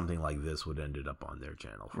that something like this would ended up on their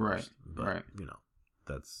channel first. Right. But, right. You know,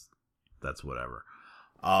 that's whatever.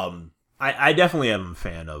 I definitely am a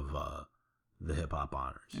fan of the Hip Hop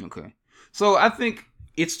Honors. Okay. So I think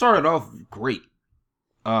it started off great.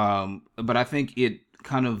 But I think it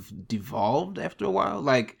kind of devolved after a while.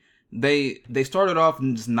 Like they started off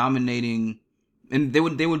just nominating, and they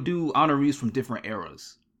would do honorees from different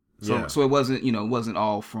eras. So it wasn't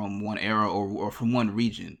all from one era or from one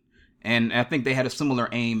region. And I think they had a similar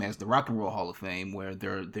aim as the Rock and Roll Hall of Fame, where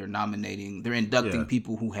they're inducting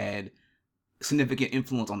people who had significant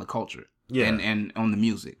influence on the culture and on the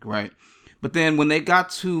music, right? But then when they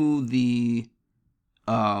got to the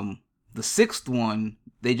sixth one,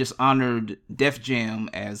 they just honored Def Jam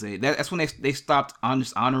as that's when they stopped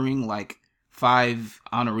just honoring like 5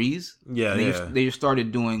 honorees. Yeah, They just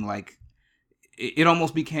started doing like, it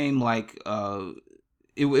almost became like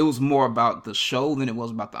it was more about the show than it was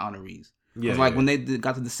about the honorees. Because when they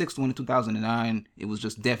got to the 6th one in 2009, it was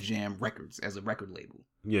just Def Jam Records as a record label.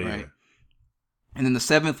 Yeah, right? yeah. And then the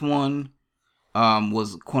 7th one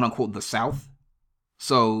was quote unquote the South.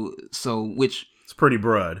 So which it's pretty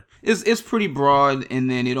broad. It's pretty broad, and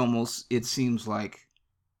then it seems like,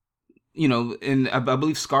 you know, and I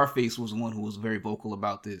believe Scarface was the one who was very vocal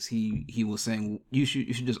about this. He was saying you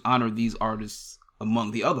should just honor these artists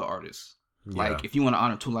among the other artists. Yeah. Like if you want to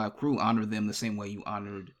honor 2 Live Crew, honor them the same way you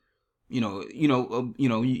honored, you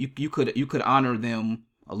could honor them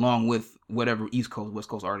along with whatever East Coast, West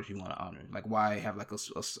Coast artists you want to honor. Like why have like a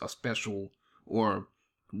special, or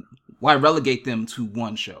why relegate them to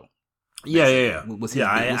one show? Yeah.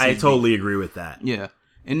 I totally agree with that. Yeah,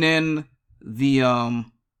 and then the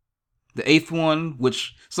 8th one,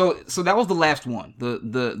 which so that was the last one.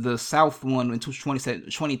 The South one in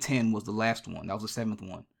 2010 was the last one. That was the 7th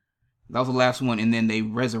one. That was the last one, and then they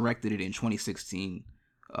resurrected it in 2016.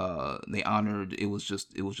 They honored it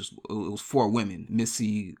was 4 women: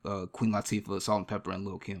 Missy, Queen Latifah, Salt-N-Pepa, and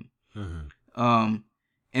Lil' Kim. Mm-hmm.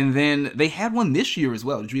 And then they had one this year as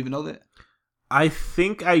well. Did you even know that? I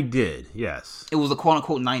think I did. Yes. It was the quote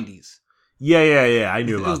unquote 90s. Yeah. I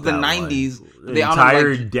knew about that. It was the 90s. One. The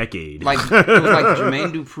entire decade. Like it was like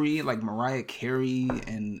Jermaine Dupri, like Mariah Carey,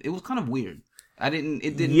 and it was kind of weird. I didn't.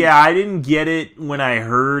 Yeah, I didn't get it when I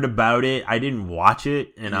heard about it. I didn't watch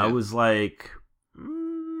it, and I was like,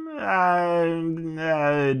 I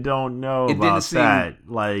don't know about that.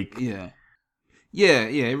 Like, yeah.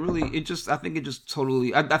 I think it just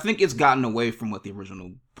totally. I think it's gotten away from what the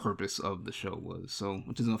original purpose of the show was. So,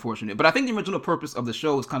 which is unfortunate. But I think the original purpose of the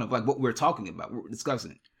show is kind of like what we're talking about. We're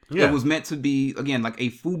discussing. Yeah. It was meant to be, again, like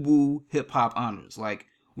a FUBU hip hop honors. Like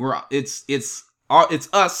it's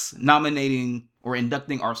us nominating or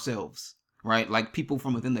inducting ourselves, right? Like people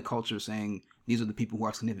from within the culture saying these are the people who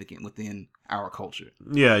are significant within our culture.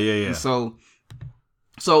 Yeah. And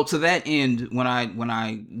so to that end, when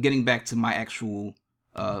I getting back to my actual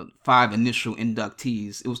 5 initial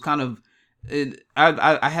inductees, it was kind of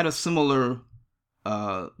I had a similar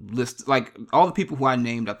list. Like all the people who I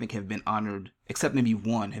named, I think have been honored, except maybe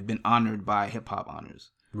one, have been honored by hip hop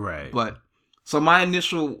honors. Right. But so my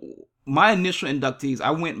initial inductees,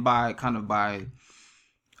 I went by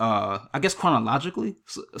I guess chronologically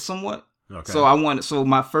somewhat. Okay. So I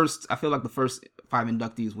feel like the first 5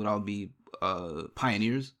 inductees would all be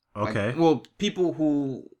pioneers. Okay. Like, well, people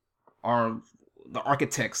who are the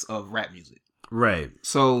architects of rap music. Right.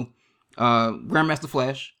 So Grandmaster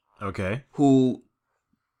Flash, Okay. who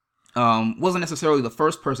wasn't necessarily the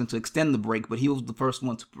first person to extend the break, but he was the first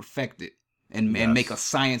one to perfect it and make a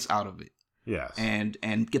science out of it. Yes.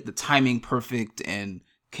 And get the timing perfect, and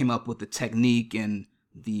came up with the technique and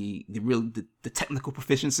the technical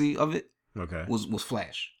proficiency of it. Okay. Was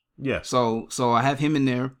Flash. Yeah. So I have him in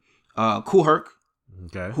there. Kool Herc,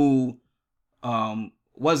 Okay. who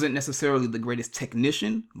wasn't necessarily the greatest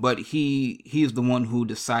technician, but he is the one who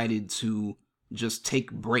decided to just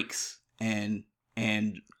take breaks and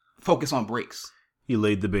focus on breaks. He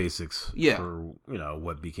laid the basics. Yeah. For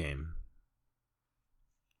what became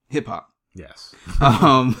Hip hop. yes.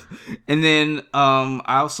 And then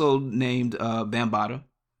I also named Bambaataa.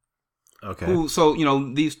 Okay. Who, so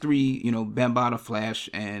these three, Bambaataa, Flash,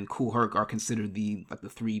 and Kool Herc are considered the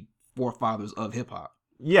 3 forefathers of hip hop.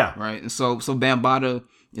 Yeah. Right. And so Bambaataa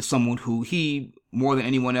is someone who he, more than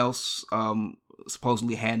anyone else,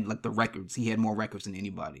 supposedly had like the records. He had more records than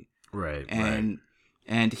anybody. Right. And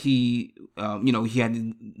he, he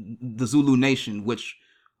had the Zulu Nation, which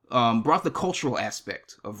brought the cultural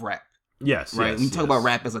aspect of rap. Yes. Right. Yes, when you talk about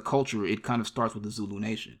rap as a culture, it kind of starts with the Zulu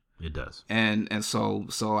Nation. It does. And so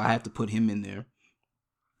I have to put him in there.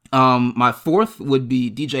 My 4th would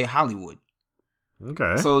be DJ Hollywood.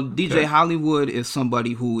 Okay. So DJ Hollywood is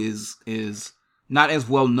somebody who is not as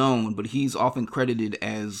well known, but he's often credited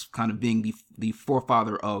as kind of being the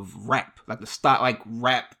forefather of rap, like the style, like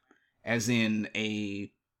rap as in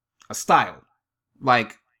a style.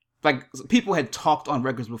 Like people had talked on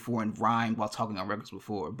records before and rhymed while talking on records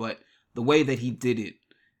before, but the way that he did it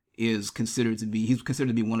he's considered to be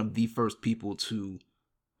one of the first people to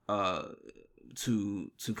kind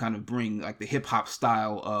of bring like the hip hop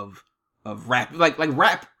style of rap, like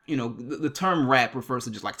rap. The term rap refers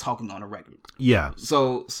to just like talking on a record. Yeah.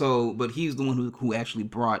 So, but he's the one who actually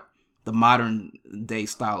brought the modern day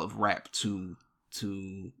style of rap to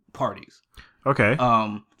parties. Okay.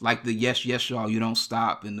 Like the yes y'all, you don't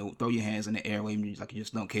stop, and the throw your hands in the air, waving like you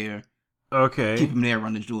just don't care. Okay. Keep him there,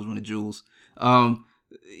 run the jewels.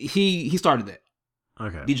 He started that.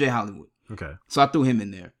 Okay. DJ Hollywood. Okay. So I threw him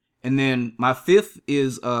in there. And then my 5th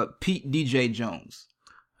is Pete DJ Jones,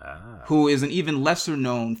 who is an even lesser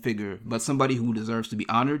known figure, but somebody who deserves to be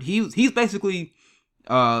honored. He's basically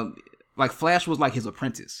like Flash was like his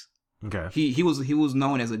apprentice. Okay. He was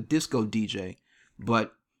known as a disco DJ,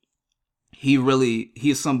 but he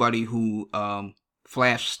is somebody who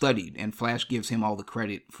Flash studied, and Flash gives him all the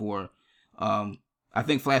credit for. I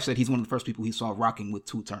think Flash said he's one of the first people he saw rocking with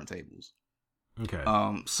 2 turntables. Okay.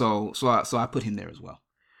 So I put him there as well.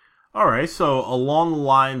 All right. So along the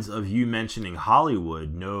lines of you mentioning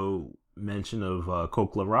Hollywood, no mention of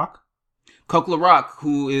Coke La Rock? Coke La Rock,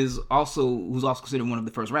 who's also considered one of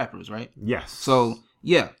the first rappers, right? Yes. So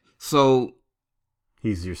yeah. So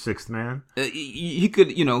he's your 6th man. He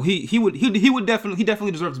could, he would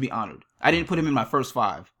definitely deserve to be honored. I didn't put him in my first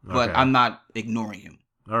 5, but Okay. I'm not ignoring him.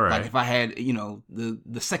 All right. Like if I had,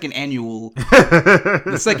 the second annual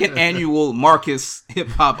Marcus Hip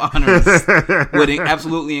Hop Honors would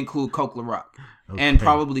absolutely include Coke La Rock, and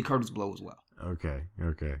probably Curtis Blow as well. Okay.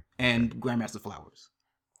 And Grandmaster Flowers.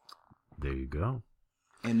 There you go.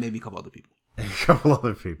 And maybe a couple other people. A couple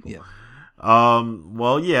other people. Yeah.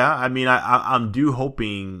 Well, yeah. I mean, I do hope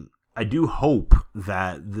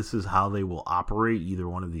that this is how they will operate, either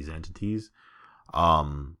one of these entities,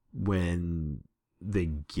 when they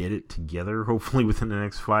get it together. Hopefully, within the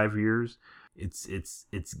next 5 years, it's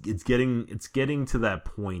getting to that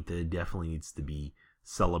point that it definitely needs to be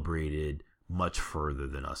celebrated much further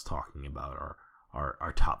than us talking about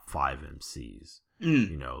our top 5 MCs.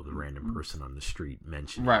 The random person on the street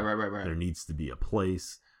mentioned. Right. There needs to be a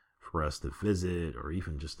place for us to visit, or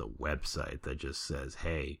even just a website that just says,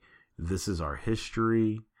 hey, this is our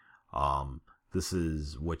history. This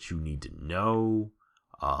is what you need to know.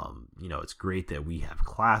 It's great that we have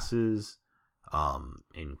classes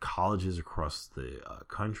in colleges across the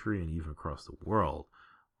country and even across the world.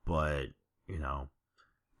 But,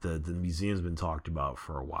 the museum's been talked about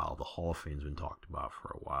for a while. The Hall of Fame's been talked about for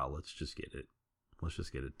a while. Let's just get it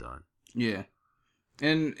done. Yeah.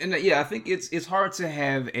 And I think it's hard to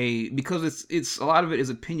have because it's a lot of it is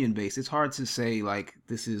opinion based. It's hard to say like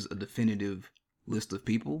this is a definitive list of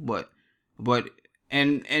people, but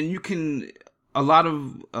you can, a lot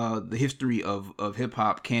of the history of hip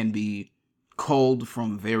hop can be culled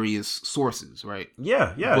from various sources, right?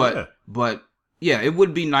 Yeah. But it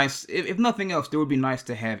would be nice if nothing else. It would be nice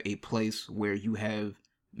to have a place where you have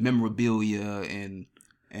memorabilia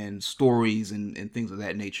and stories and things of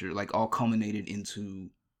that nature, like all culminated into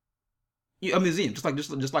a museum, just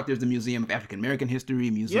like there's the Museum of African American History,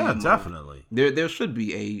 museum. Yeah, definitely. There should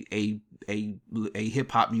be a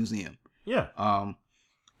hip hop museum. Yeah.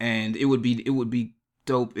 And it would be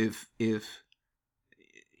dope if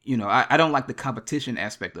I don't like the competition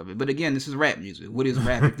aspect of it, but again, this is rap music. What is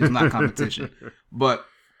rap if there's not competition? But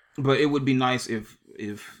it would be nice if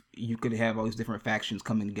you could have all these different factions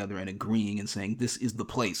coming together and agreeing and saying this is the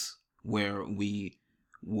place where we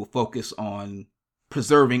will focus on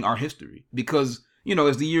preserving our history, because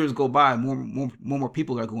as the years go by, more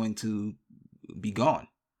people are going to be gone,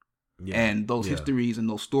 and those histories and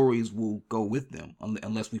those stories will go with them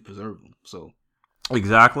unless we preserve them. So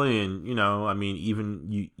exactly, and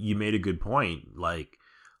even you made a good point. Like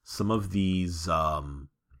some of these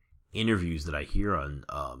interviews that I hear on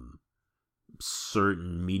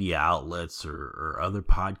certain media outlets or other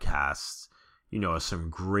podcasts, are some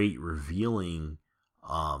great revealing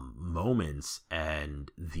moments,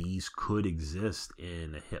 and these could exist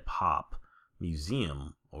in a hip hop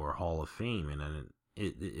museum or Hall of Fame, and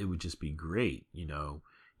it would just be great,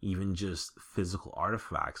 even just physical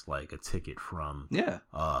artifacts like a ticket from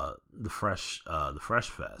the Fresh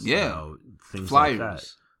Fest, things flyers. like that,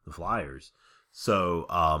 the flyers. So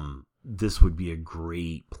this would be a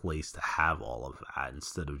great place to have all of that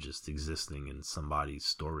instead of just existing in somebody's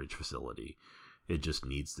storage facility. It just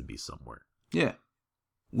needs to be somewhere. Yeah.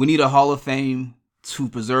 We need a Hall of Fame to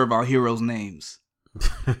preserve our heroes' names.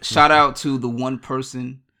 Shout out to the one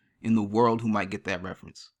person in the world who might get that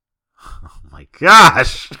reference. Oh my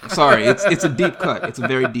gosh. Sorry, it's a deep cut. It's a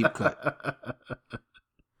very deep cut.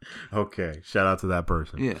 Okay. Shout out to that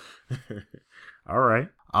person. Yeah. All right.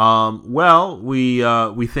 Well, we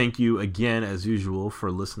thank you again as usual for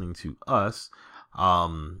listening to us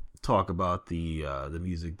talk about the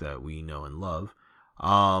music that we know and love.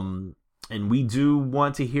 And we do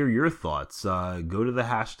want to hear your thoughts. Go to the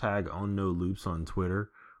hashtag #OwnNoLoops on Twitter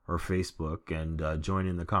or Facebook and join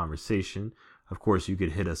in the conversation. Of course, you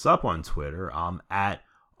could hit us up on Twitter. At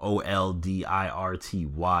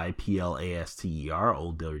OLDIRTYPLASTER,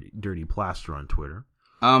 Old Dirty Plaster on Twitter.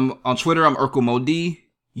 On Twitter, I'm Urkel Modi.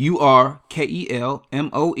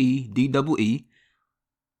 URKELMOEDEE.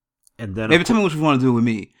 And then maybe tell me what you want to do with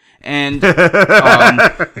me. And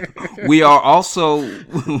we are on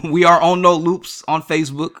No Loops on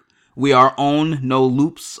Facebook. We are on No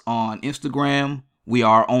Loops on Instagram. We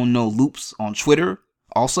are on No Loops on Twitter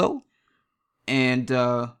also. And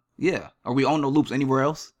are we on No Loops anywhere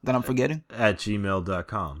else that I'm forgetting? At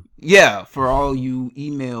gmail.com. Yeah, for all you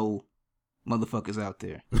email motherfuckers out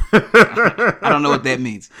there. I don't know what that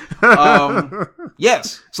means.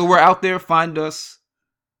 Yes, so we're out there. Find us.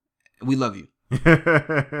 We love you.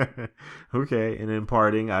 Okay, and in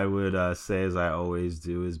parting, I would say, as I always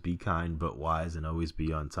do, is be kind but wise and always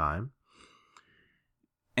be on time.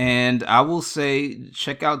 And I will say,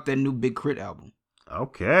 check out that new Big Crit album.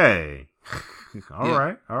 Okay. All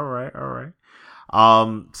right.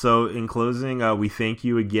 So in closing, we thank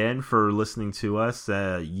you again for listening to us.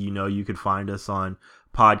 You could find us on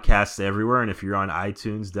podcasts everywhere, and if you're on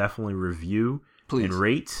iTunes, definitely review and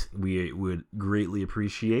rate. We would greatly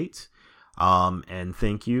appreciate. And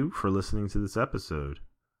thank you for listening to this episode.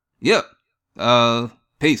 Yep.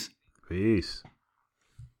 Peace. Peace.